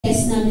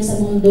namin sa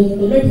mundong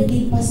ito, Lord,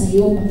 higit pa sa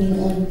iyo,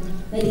 Panginoon,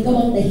 na ikaw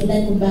ang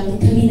dahilan kung bakit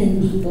kami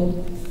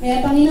nandito.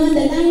 Kaya, Panginoon,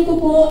 dalangin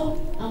ko po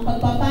ang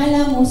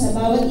pagpapala mo sa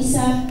bawat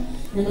isa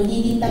na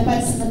magiging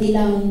tapat sa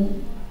kanilang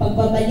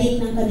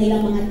pagbabalik ng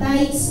kanilang mga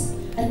tithes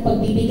at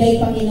pagbibigay,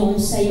 Panginoon,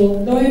 sa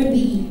iyo. Lord,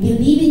 we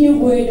believe in your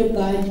word of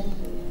God.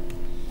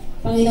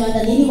 Panginoon,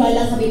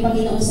 naniniwala kami,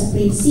 Panginoon, sa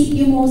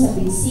prinsipyo mo, sa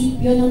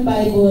prinsipyo ng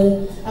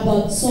Bible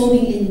about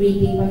sowing and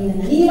reaping,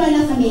 Panginoon.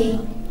 Naniniwala kami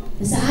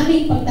na sa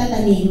aming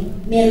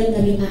pagtatanim, meron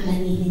kaming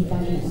aanihin,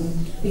 Panginoon.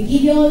 We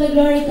give you all the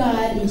glory,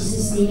 God. In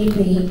Jesus' name we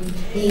pray.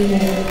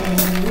 Amen.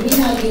 We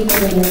love you,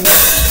 Lord.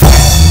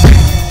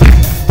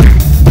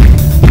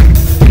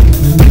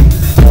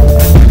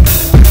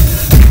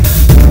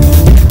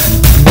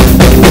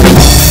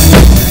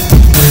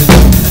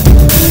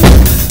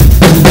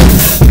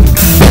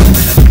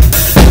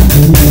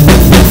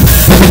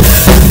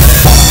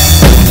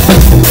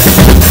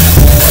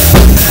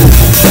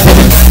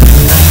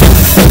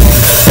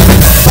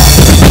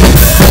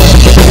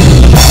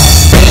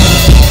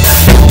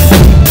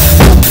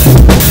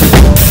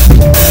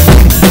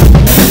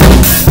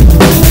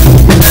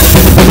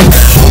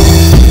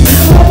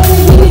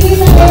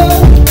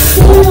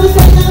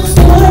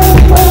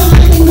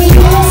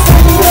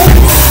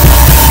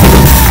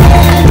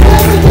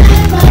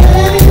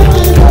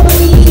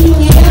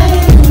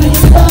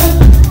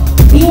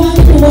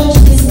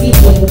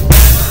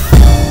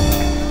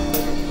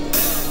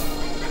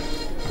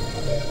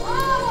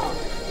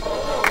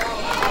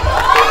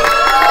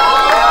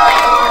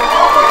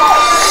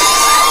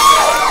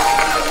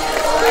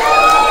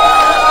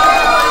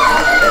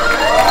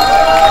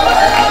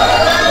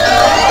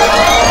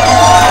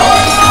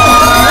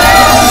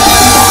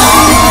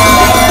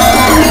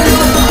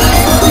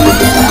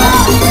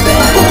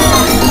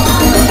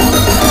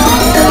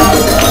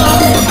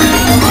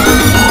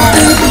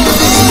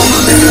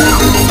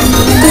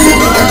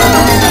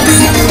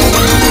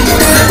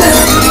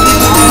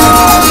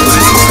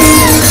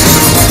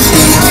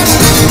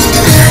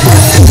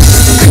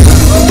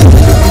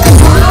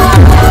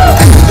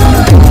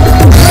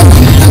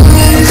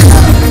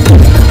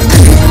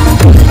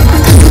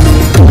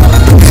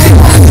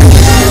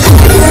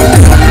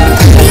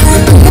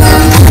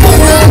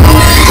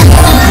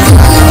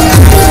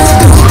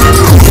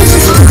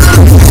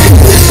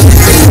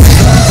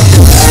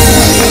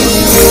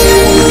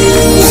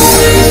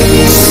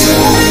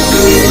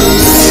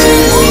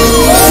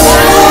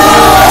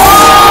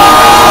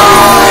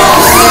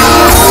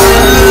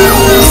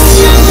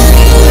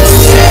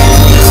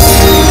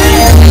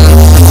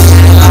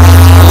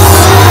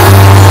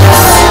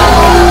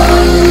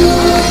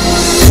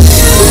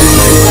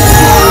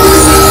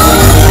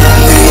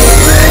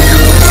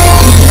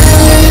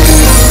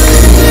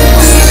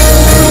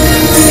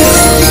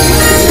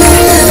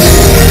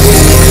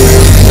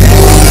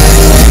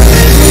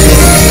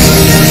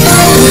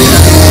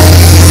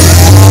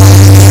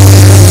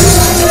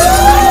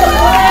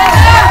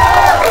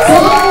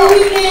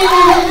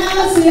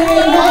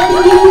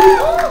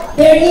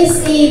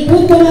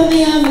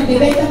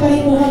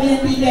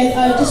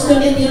 Just to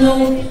let you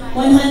know,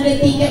 100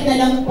 tickets na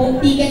lang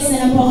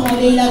po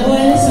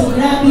available. So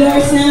grab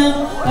yours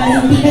now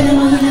para hindi ka na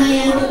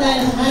manghinayang.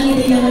 Total,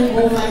 holiday naman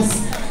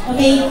bukas.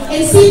 Okay?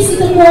 And since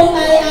ito po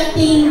ay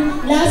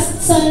ating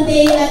last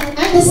Sunday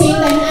at the same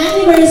time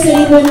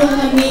anniversary po ng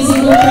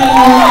amazing group right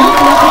now,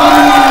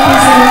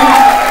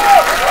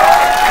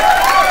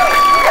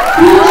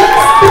 we would like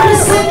to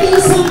present you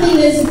something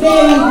that's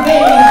very,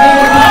 very,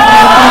 very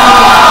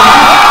big.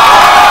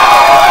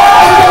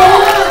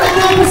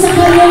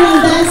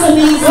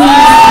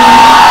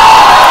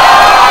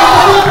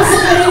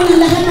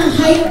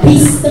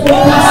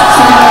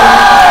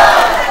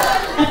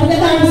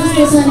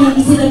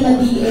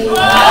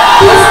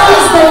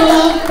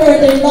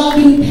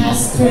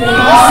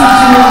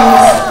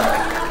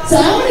 So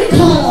I want to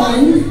call on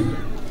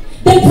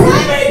the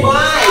primary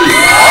boys!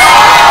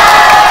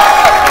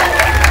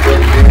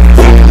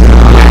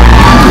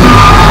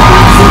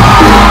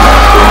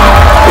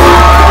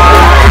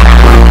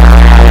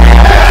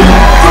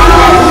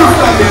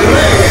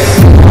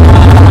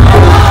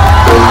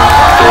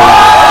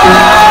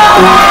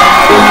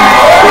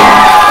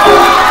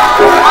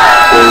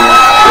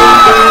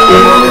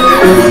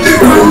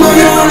 Como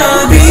yo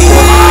la vi,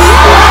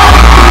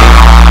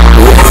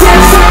 ese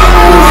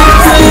sol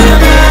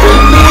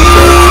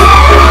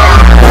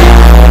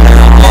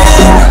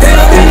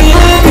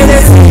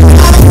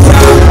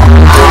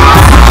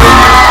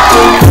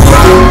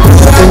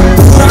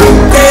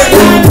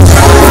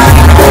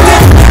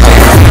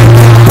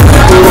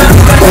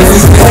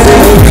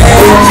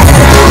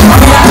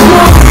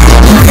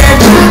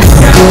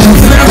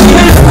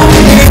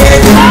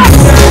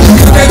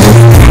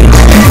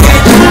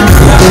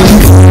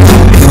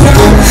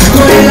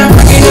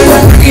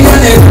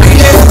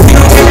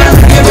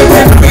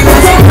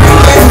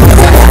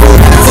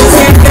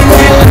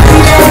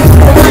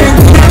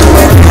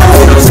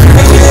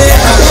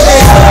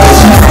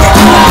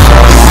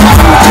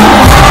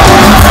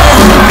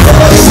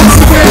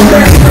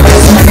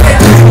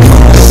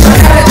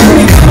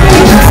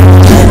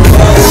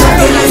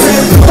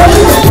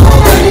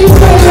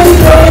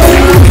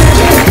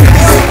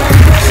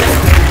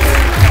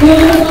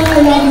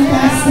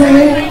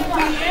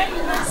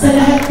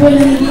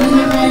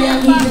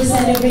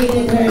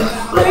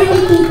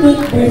toot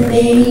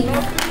birthday.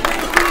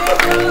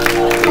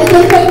 At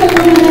yung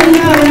pagpapamahaling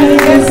primary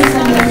girls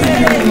sa kanya.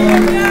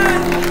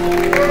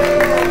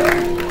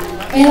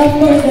 And of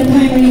course, the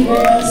primary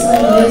girls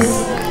of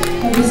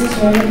this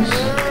church.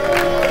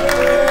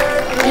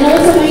 And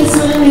also my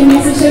son, may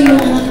message siya yung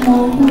anak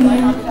mo.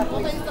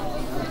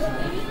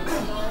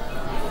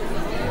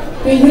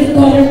 Favorite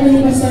color ko ni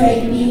Pastor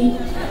IP.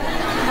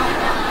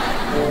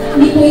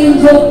 Hindi po yung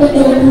joke,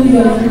 totoo po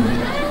yun.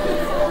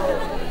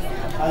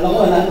 Alam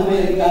ko, wala na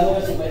may regalo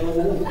kasi mayroon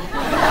na lang.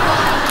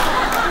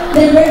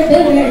 They were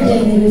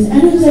generous.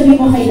 Anong sabi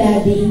mo kay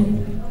Daddy?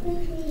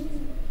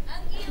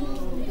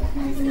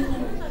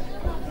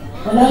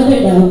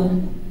 Louder daw.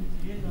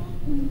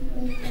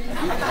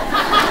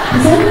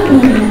 Sabi mo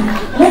na.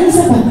 Yan,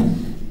 isa pa.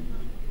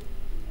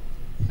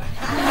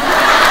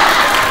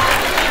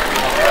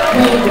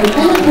 Very good.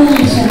 Ano po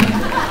nga siya?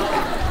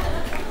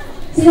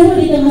 Sino mo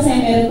dito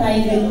masaya meron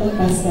tayong ganitong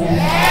pastor?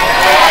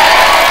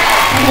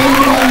 Kaya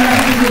hindi tayo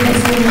nakikita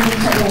sa mga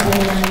siya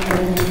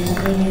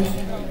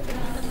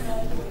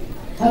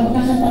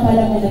kakanta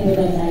pala mo na po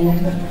daw tayo.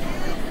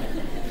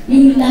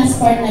 Yung last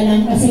part na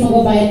lang kasi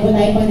magbabayad po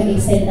tayo pag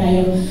nag-extend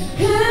tayo.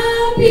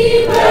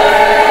 Happy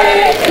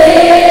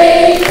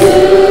birthday to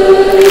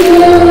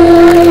you!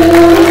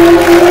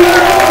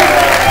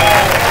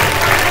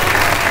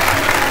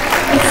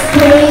 Let's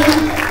pray.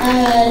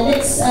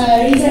 Let's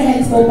raise our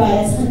hands po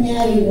para sa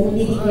kanya. Yung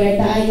declare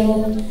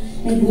tayo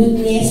ng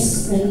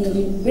goodness, ng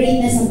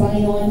greatness ng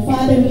Panginoon.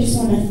 Father, we just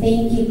want to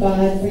thank you,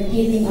 God, for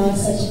giving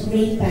us such a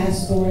great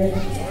pastor.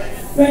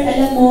 Lord,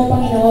 alam mo,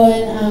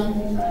 Panginoon, ang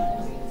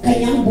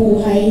kanyang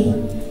buhay.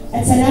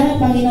 At salamat,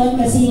 Panginoon,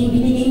 kasi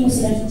binigay mo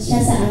siya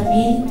sa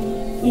amin.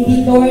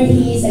 Indeed, Lord,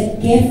 He is a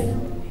gift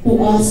to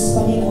us,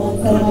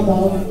 Panginoon, from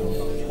above.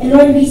 And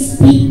Lord, we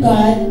speak,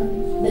 God,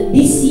 that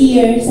this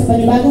year, sa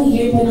panibagong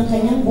year po ng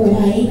kanyang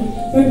buhay,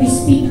 Lord, we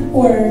speak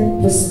for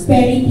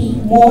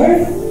prosperity,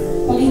 more,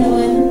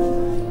 Panginoon,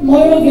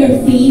 more of your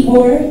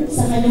favor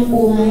sa kanyang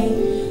buhay.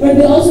 Lord,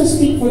 we also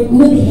speak for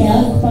good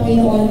health,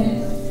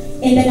 Panginoon.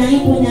 And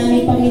dalangin po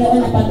namin,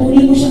 Panginoon, na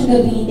patuloy mo siyang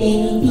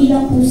gamitin, hindi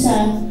lang po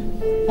sa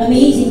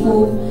Amazing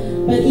Hope,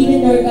 but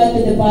even, Lord God,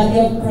 to the body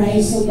of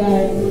Christ, O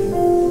God,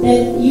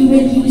 that you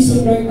will use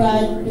him, Lord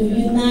God, to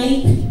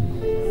unite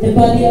the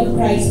body of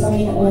Christ,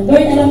 Panginoon.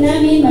 Lord, alam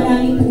namin,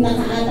 maraming pong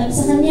nakaatag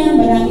sa kanya,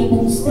 maraming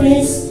pong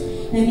stress,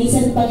 na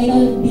minsan,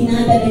 Panginoon,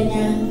 dinadala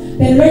niya.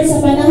 Pero Lord,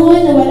 sa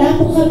panahon na wala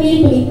po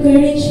kami to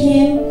encourage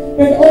him,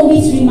 Lord,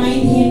 always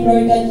remind him,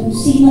 Lord God, kung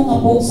sino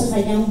ka po sa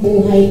kanyang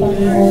buhay,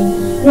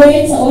 Panginoon.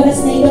 Lord, sa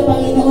oras na ito,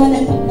 Panginoon,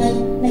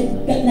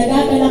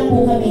 nagagalak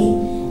po kami.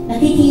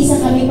 Nakikisa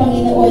kami,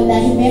 Panginoon,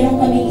 dahil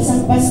meron kami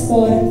isang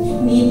pastor,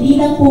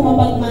 hindi lang po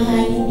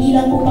mapagmahal, hindi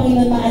lang po,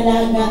 Panginoon,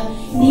 maalaga,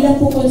 hindi lang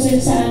po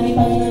concern sa amin,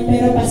 Panginoon,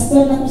 pero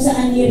pastor na kung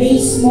saan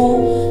i-raise mo,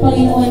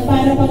 Panginoon,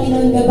 para,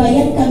 Panginoon,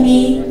 gabayan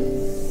kami,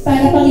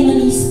 para,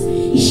 Panginoon,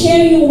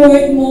 i-share yung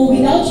word mo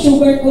without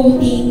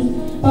sugarcoating,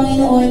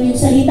 Panginoon, yung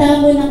salita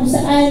mo na kung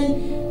saan,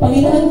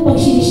 Panginoon, pag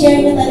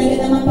sinishare na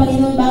talaga naman,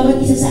 Panginoon,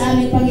 bawat isa sa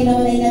amin,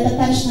 Panginoon, ay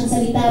natatouch ng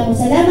salita mo.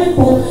 Salamat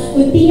po.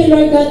 Continue,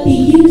 Lord God, to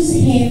use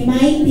him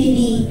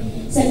mightily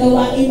sa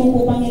gawain mo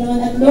po,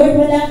 Panginoon. At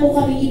Lord, wala po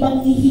kami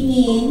ibang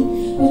hihingin,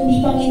 kundi,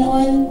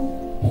 Panginoon,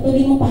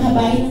 patuloy mo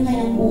pahabain ang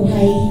kanyang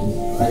buhay.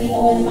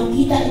 Panginoon,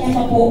 makita niya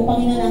pa po,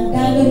 Panginoon, ang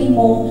gagawin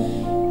mo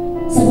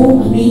sa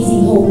buong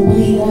Amazing Hope,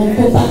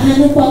 Panginoon. Kung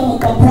paano po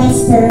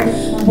magpa-prosper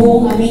ang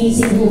buong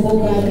Amazing Hope,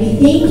 O God.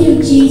 We thank you,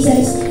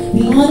 Jesus.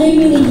 We honor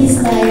you in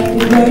His life.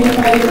 We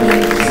glorify your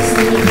name.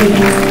 In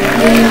Jesus' name,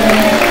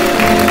 amen.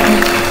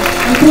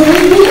 And to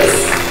end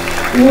this,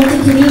 we want you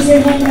to raise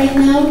your hand right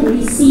now to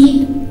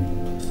receive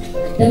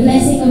the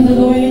blessing of the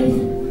Lord.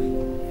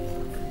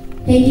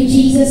 Thank you,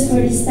 Jesus,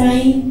 for this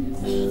time.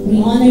 We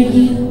honor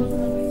you.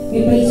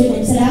 We praise your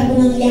name. Sa lahat po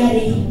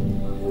nangyari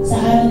sa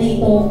araw na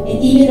ito,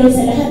 at even Lord,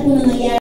 sa lahat po na nangyari